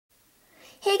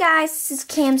Hey guys, this is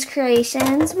Cam's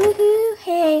Creations. Woohoo!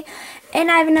 Hey,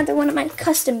 and I have another one of my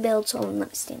custom builds. Hold on, let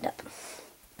me stand up.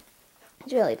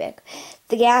 It's really big.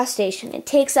 The gas station. It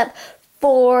takes up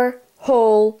 4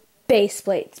 whole base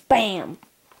plates. Bam!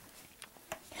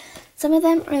 Some of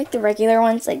them are like the regular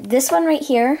ones, like this one right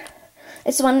here.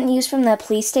 It's the one used from the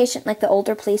police station, like the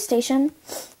older police station,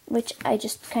 which I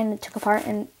just kind of took apart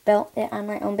and built it on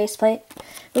my own base plate,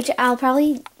 which I'll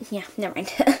probably, yeah, never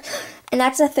mind. And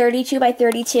that's a 32 by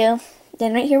 32.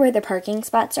 Then right here where the parking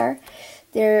spots are,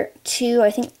 they're two,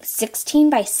 I think, 16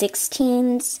 by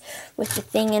 16s with the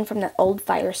thing in from the old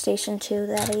fire station too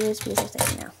that I use because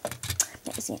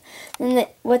there's like, and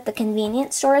what the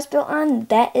convenience store is built on,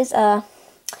 that is a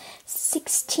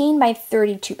 16 by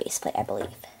 32 base plate, I believe.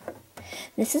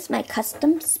 This is my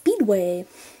custom speedway.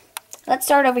 Let's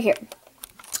start over here.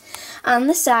 On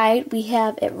the side, we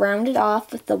have it rounded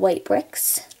off with the white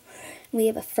bricks. We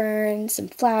have a fern, some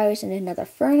flowers, and another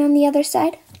fern on the other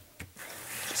side.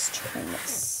 Just turn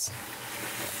this.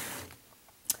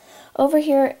 Over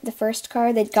here, the first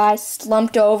car, the guy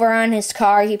slumped over on his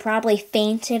car. He probably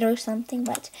fainted or something,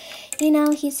 but, you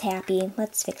know, he's happy.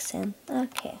 Let's fix him.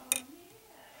 Okay.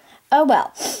 Oh,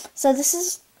 well. So this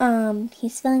is,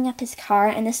 he's filling up his car,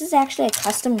 and this is actually a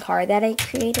custom car that I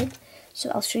created. So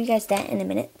I'll show you guys that in a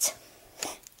minute.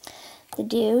 The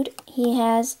dude, he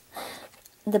has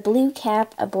the blue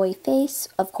cap, a boy face,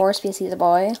 of course, because he's a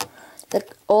boy. The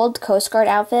old Coast Guard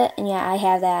outfit, and yeah, I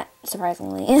have that,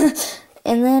 surprisingly.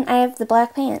 And then I have the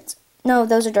black pants. No,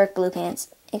 those are dark blue pants.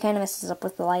 It kind of messes up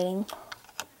with the lighting.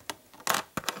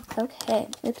 Okay,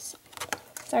 oops.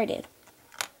 Sorry, dude.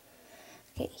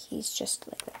 Okay, he's just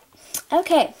like that.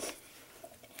 Okay.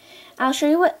 I'll show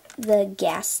you what the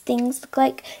gas things look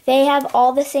like. They have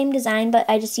all the same design, but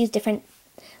I just use different,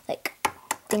 like,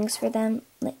 things for them.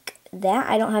 Like that.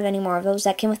 I don't have any more of those.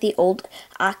 That came with the old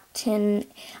Octane.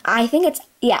 I think it's,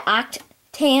 yeah,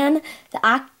 Octane. The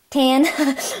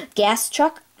Octane gas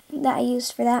truck that I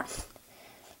used for that.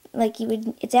 Like, you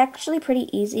would, it's actually pretty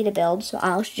easy to build, so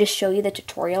I'll just show you the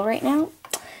tutorial right now.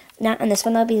 Not on this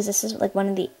one, though, because this is, like, one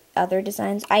of the other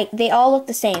designs. They all look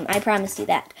the same. I promise you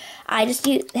that. I just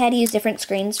had to use different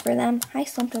screens for them. I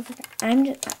slumped over there.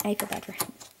 I feel bad for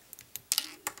him.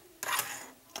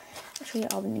 I'll show you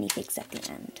all the minifigs at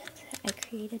the end that I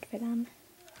created for them.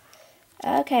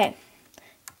 Okay.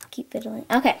 Keep fiddling.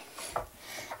 Okay.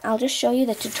 I'll just show you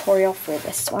the tutorial for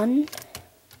this one.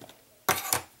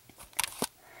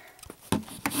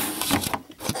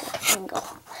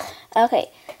 Okay.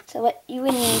 So what you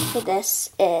would need for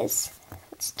this is,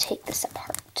 let's take this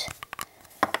apart.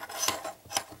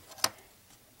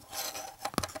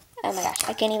 Oh my gosh,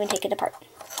 I can't even take it apart.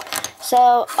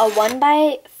 So a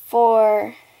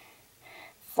 1x4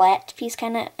 flat piece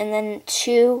kind of, and then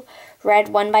 2 red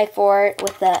 1x4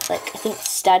 with the, like, I think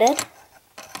studded.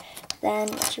 Then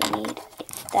what you need,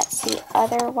 that's the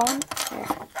other one.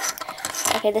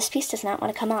 Okay, this piece does not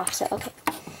want to come off, so okay.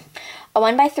 A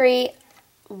 1x3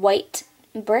 white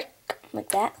brick, like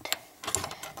that.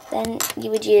 Then you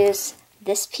would use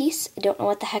this piece. I don't know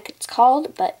what the heck it's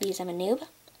called, but because I'm a noob.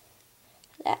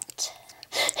 That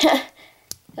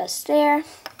goes there.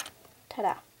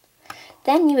 Ta-da.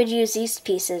 Then you would use these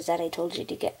pieces that I told you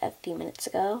to get a few minutes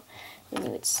ago. Then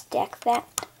you would stack that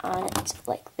on it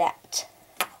like that.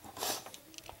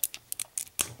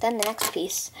 Then the next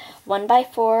piece,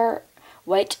 1x4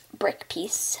 white brick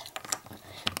piece.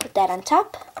 Put that on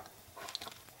top.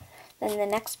 Then the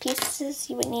next pieces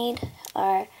you would need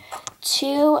are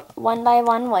 2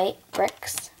 1x1 white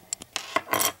bricks.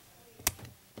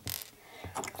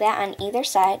 That on either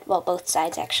side, well, both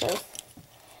sides actually.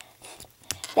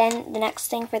 Then the next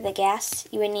thing for the gas,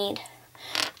 you would need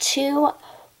 2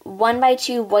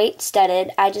 1x2 white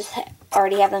studded. I just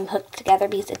already have them hooked together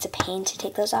because it's a pain to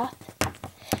take those off.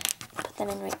 Put them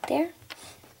in right there.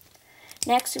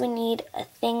 Next, we need a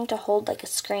thing to hold like a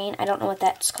screen. I don't know what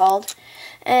that's called.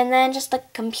 And then just like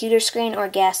a computer screen or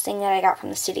gas thing that I got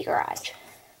from the city garage.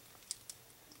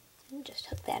 And just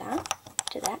hook that on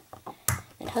to that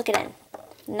and hook it in.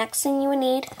 Next thing you would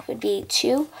need would be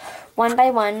 2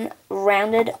 1x1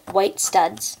 rounded white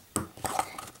studs.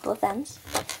 Both ends.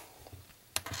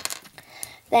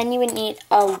 Then you would need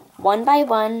a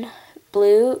 1x1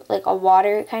 blue, like a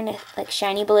water kind of like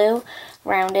shiny blue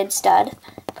rounded stud.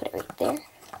 Put it right there.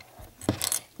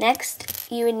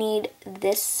 Next, you would need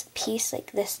this piece,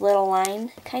 like this little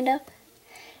line, kind of.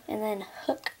 And then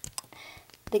hook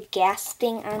the gas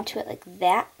thing onto it like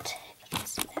that. If you can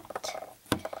see that.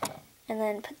 And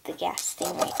then put the gas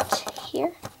thing right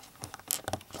here.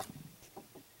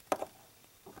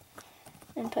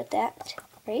 And put that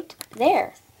right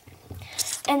there.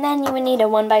 And then you would need a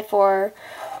 1x4,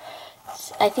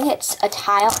 I think it's a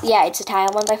tile. Yeah, it's a tile,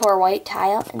 1x4 white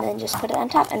tile. And then just put it on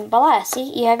top. And voila,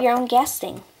 see, you have your own gas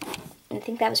sting. I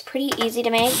think that was pretty easy to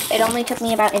make. It only took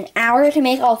me about an hour to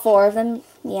make all 4 of them.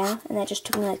 Yeah, and that just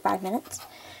took me like 5 minutes.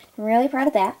 I'm really proud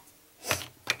of that.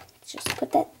 Let's just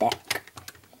put that back.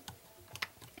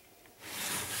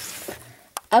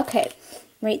 Okay,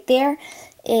 right there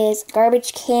is a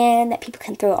garbage can that people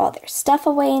can throw all their stuff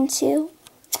away into.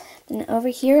 And over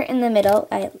here in the middle,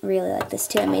 I really like this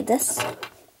too. I made this.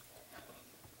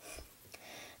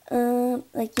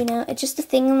 Like, you know, it's just a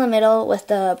thing in the middle with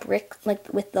the brick,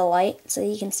 like with the light, so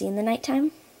you can see in the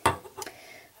nighttime.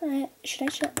 Should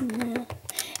I show? No.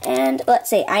 And let's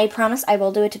say, I promise I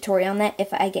will do a tutorial on that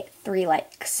if I get 3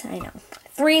 likes. I know.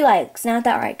 3 likes, not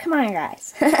that right. Come on,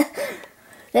 guys.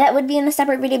 That would be in a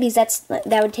separate video because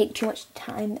that would take too much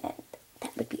time, and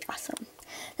that would be awesome.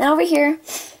 Then over here,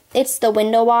 it's the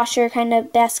window washer kind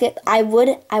of basket. I would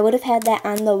have had that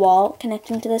on the wall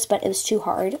connecting to this, but it was too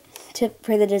hard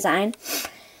for the design.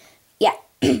 Yeah.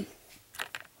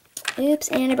 Oops,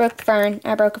 and I broke the fern.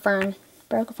 I broke a fern.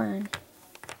 Broke a fern.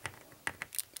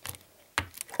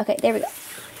 Okay, there we go.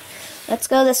 Let's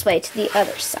go this way to the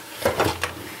other side.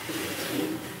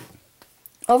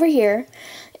 Over here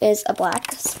is a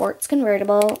black sports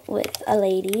convertible with a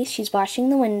lady. She's washing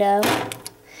the window.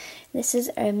 This is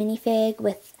a minifig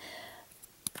with,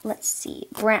 let's see,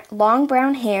 long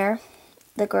brown hair,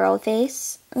 the girl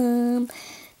face, the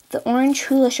orange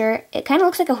hula shirt. It kind of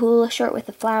looks like a hula shirt with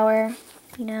a flower,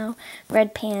 you know,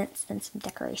 red pants, and some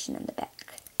decoration in the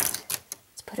back.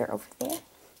 Let's put her over there.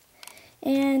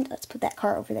 And let's put that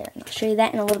car over there, and I'll show you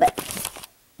that in a little bit.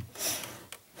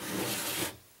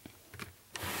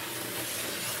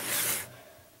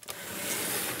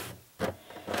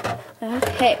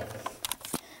 Okay,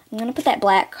 I'm going to put that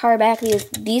black car back because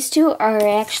these two are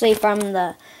actually from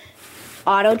the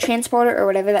Auto Transporter or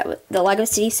whatever the Lego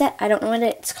City set. I don't know what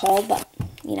it's called, but,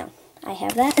 you know, I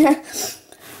have that.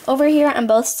 Over here on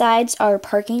both sides are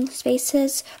parking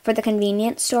spaces for the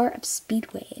convenience store of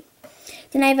Speedway.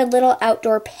 Then I have a little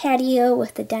outdoor patio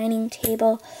with the dining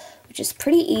table, which is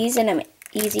pretty easy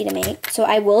to make. So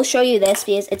I will show you this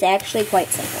because it's actually quite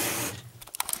simple.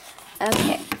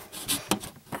 Okay.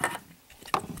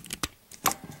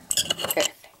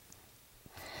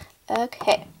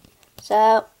 Okay,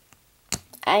 so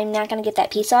I'm not going to get that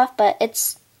piece off, but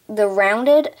it's the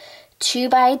rounded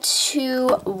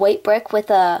 2x2 white brick with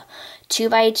a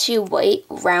 2x2 white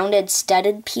rounded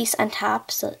studded piece on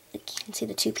top, so you can see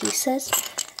the 2 pieces.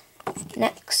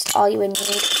 Next, all you would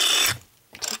need,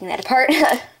 taking that apart,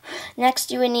 next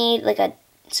you would need like it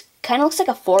kind of looks like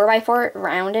a 4x4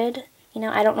 rounded, you know,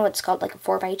 I don't know what it's called, like a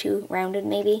 4x2 rounded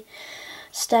maybe,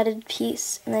 studded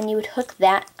piece, and then you would hook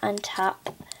that on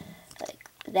top, like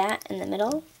that in the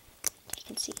middle. You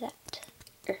can see that.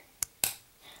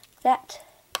 That.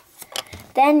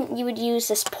 Then you would use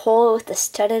this pole with the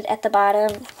studded at the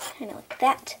bottom, kind of like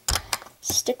that.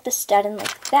 Stick the stud in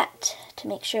like that to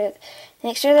make sure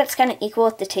that's kind of equal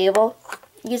with the table.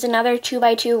 Use another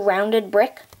 2x2 rounded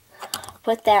brick.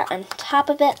 Put that on top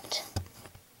of it.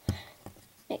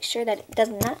 Make sure that it does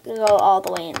not go all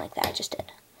the way in like that I just did.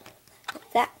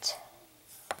 Like that.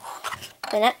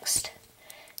 The next,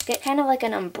 get kind of like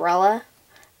an umbrella.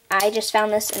 I just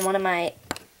found this in one of my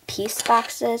piece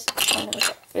boxes.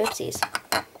 Oopsies.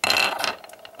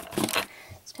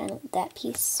 It's kind of that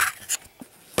piece.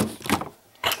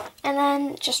 And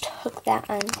then just hook that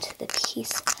onto the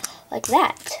piece like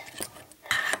that.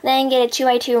 Then get a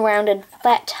 2x2 rounded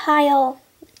flat tile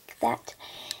like that.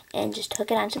 And just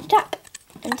hook it onto the top.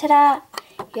 And ta-da!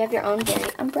 You have your own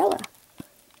very umbrella.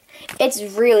 It's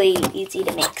really easy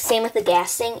to make. Same with the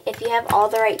gas thing. If you have all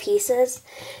the right pieces,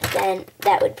 then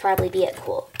that would probably be a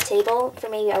cool table for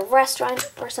maybe a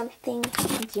restaurant or something.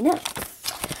 You know,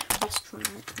 restaurant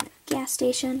and a gas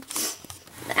station.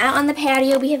 Out on the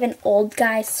patio, we have an old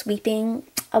guy sweeping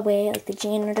away, like the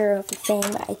janitor of the thing.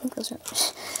 But I think those are.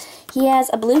 He has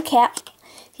a blue cap.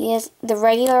 He has the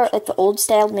regular, like the old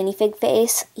style minifig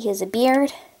face. He has a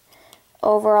beard,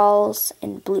 overalls,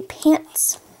 and blue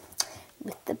pants.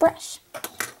 With the brush.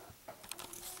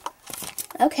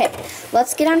 Okay,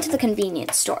 let's get on to the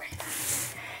convenience store.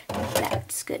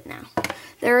 That's good now.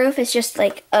 The roof is just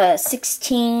like a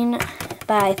 16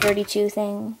 by 32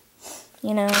 thing,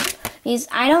 you know. Because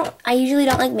I usually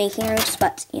don't like making roofs,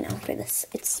 but, you know, for this,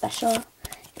 it's special.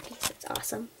 Because it's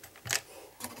awesome.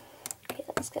 Okay,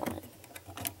 let's go on.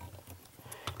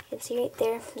 You can see right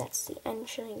there, that's the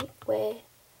entryway.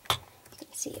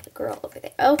 See a girl over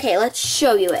there. Okay, let's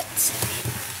show you it.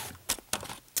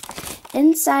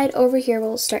 Inside over here,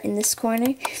 we'll start in this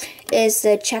corner, is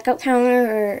the checkout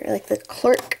counter, or like the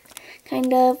clerk,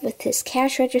 kind of, with his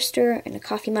cash register and a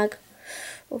coffee mug.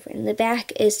 Over in the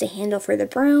back is the handle for the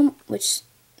broom, which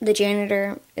the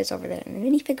janitor is over there in the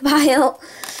minifig pile.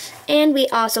 And we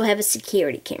also have a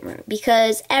security camera,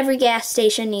 because every gas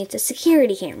station needs a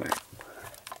security camera.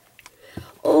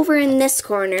 Over in this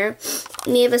corner,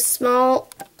 we have a small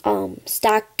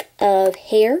stock of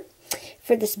hair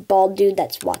for this bald dude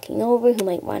that's walking over who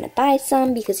might want to buy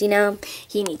some because, you know,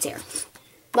 he needs hair.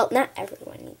 Well, not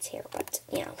everyone needs hair, but,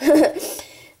 you know.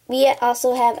 We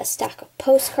also have a stock of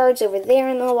postcards over there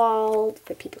on the wall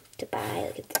for people to buy,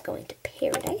 like if they're going to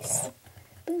paradise.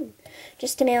 Boom.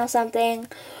 Just to mail something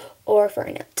or for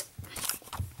a note.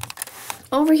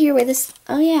 Over here where this,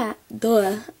 oh yeah,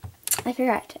 duh. I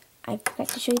forgot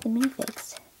to show you the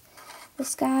minifigs.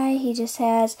 This guy, he just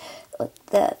has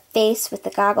the face with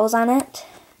the goggles on it.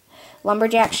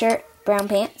 Lumberjack shirt, brown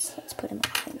pants. Let's put him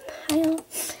in the pile.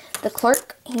 The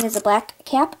clerk, he has a black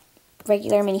cap,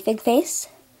 regular minifig face.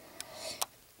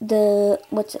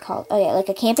 What's it called? Oh yeah, like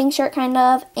a camping shirt kind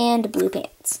of, and blue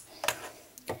pants.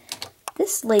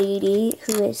 This lady,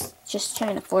 who is just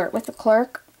trying to flirt with the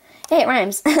clerk, hey, it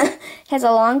rhymes, has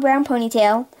a long brown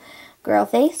ponytail, girl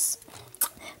face,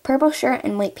 purple shirt,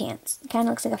 and white pants. Kind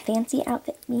of looks like a fancy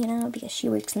outfit, you know, because she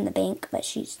works in the bank, but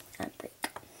she's on break.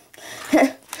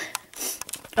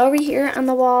 Over here on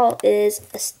the wall is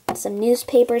some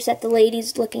newspapers that the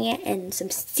lady's looking at, and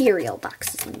some cereal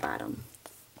boxes on the bottom.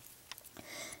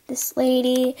 This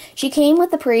lady, she came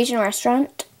with the Parisian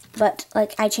restaurant, but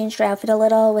like I changed her outfit a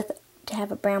little to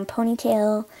have a brown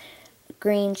ponytail, a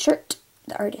green shirt,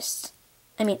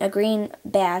 a green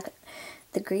bag,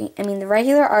 the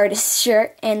regular artist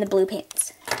shirt, and the blue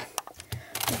pants.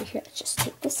 Over here, let's just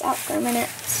take this out for a minute.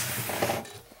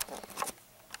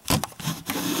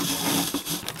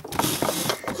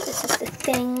 This is the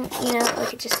thing, you know,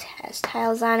 like it just has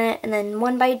tiles on it, and then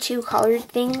 1x2 colored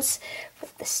things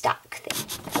with the stock thing.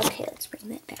 Okay, let's bring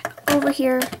that back over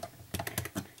here.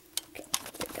 Okay,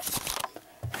 there we go.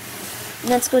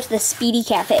 Let's go to the Speedy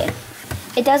Cafe.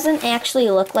 It doesn't actually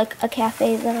look like a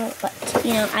cafe though, but,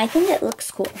 you know, I think it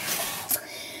looks cool.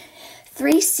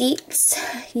 3 seats,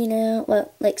 you know,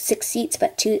 well, like 6 seats,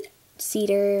 but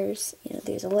 2-seaters. You know,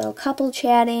 there's a little couple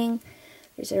chatting.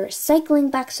 There's a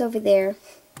recycling box over there.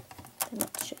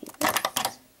 Let's show you this.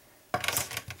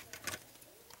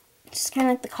 It's kind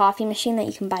of like the coffee machine that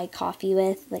you can buy coffee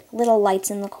with. Like little lights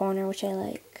in the corner, which I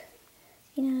like.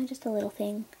 You know, just a little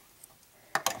thing.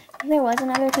 There was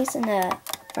another piece in the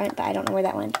front, but I don't know where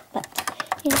that went. But,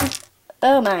 you know.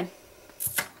 Oh, man.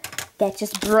 That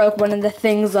just broke one of the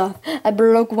things off. I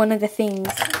broke one of the things.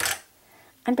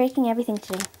 I'm breaking everything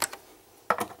today.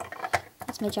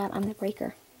 That's my job. I'm the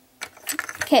breaker.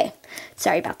 Okay.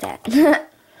 Sorry about that.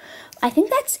 I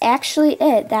think that's actually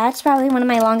it. That's probably one of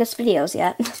my longest videos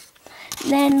yet.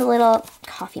 Then the little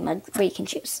coffee mug where you can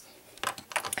choose.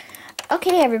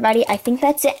 Okay, everybody, I think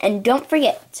that's it. And don't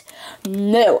forget,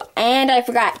 no, and I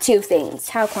forgot 2 things.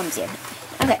 How clumsy.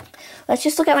 Okay, let's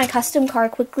just look at my custom car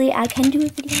quickly. I can do a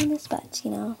video on this, but,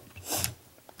 you know,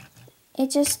 it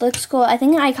just looks cool. I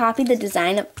think I copied the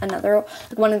design of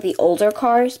one of the older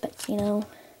cars, but, you know,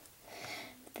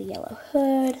 the yellow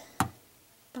hood,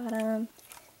 bottom,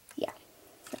 yeah,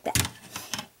 like that.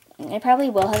 I probably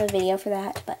will have a video for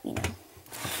that, but, you know,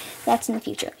 that's in the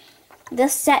future.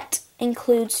 This set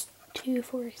includes 2,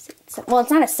 4, 6, 7. Well,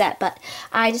 it's not a set, but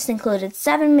I just included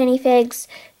 7 minifigs,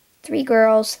 3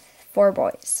 girls, 4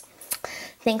 boys.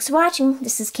 Thanks for watching.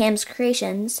 This is Cam's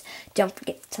Creations. Don't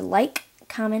forget to like,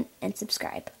 comment, and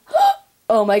subscribe.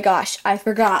 Oh my gosh, I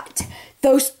forgot.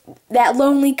 That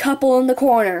lonely couple in the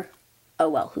corner. Oh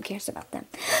well, who cares about them?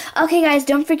 Okay guys,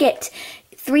 don't forget,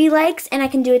 3 likes and I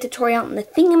can do a tutorial on the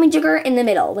thingamajigger in the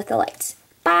middle with the lights.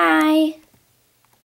 Bye!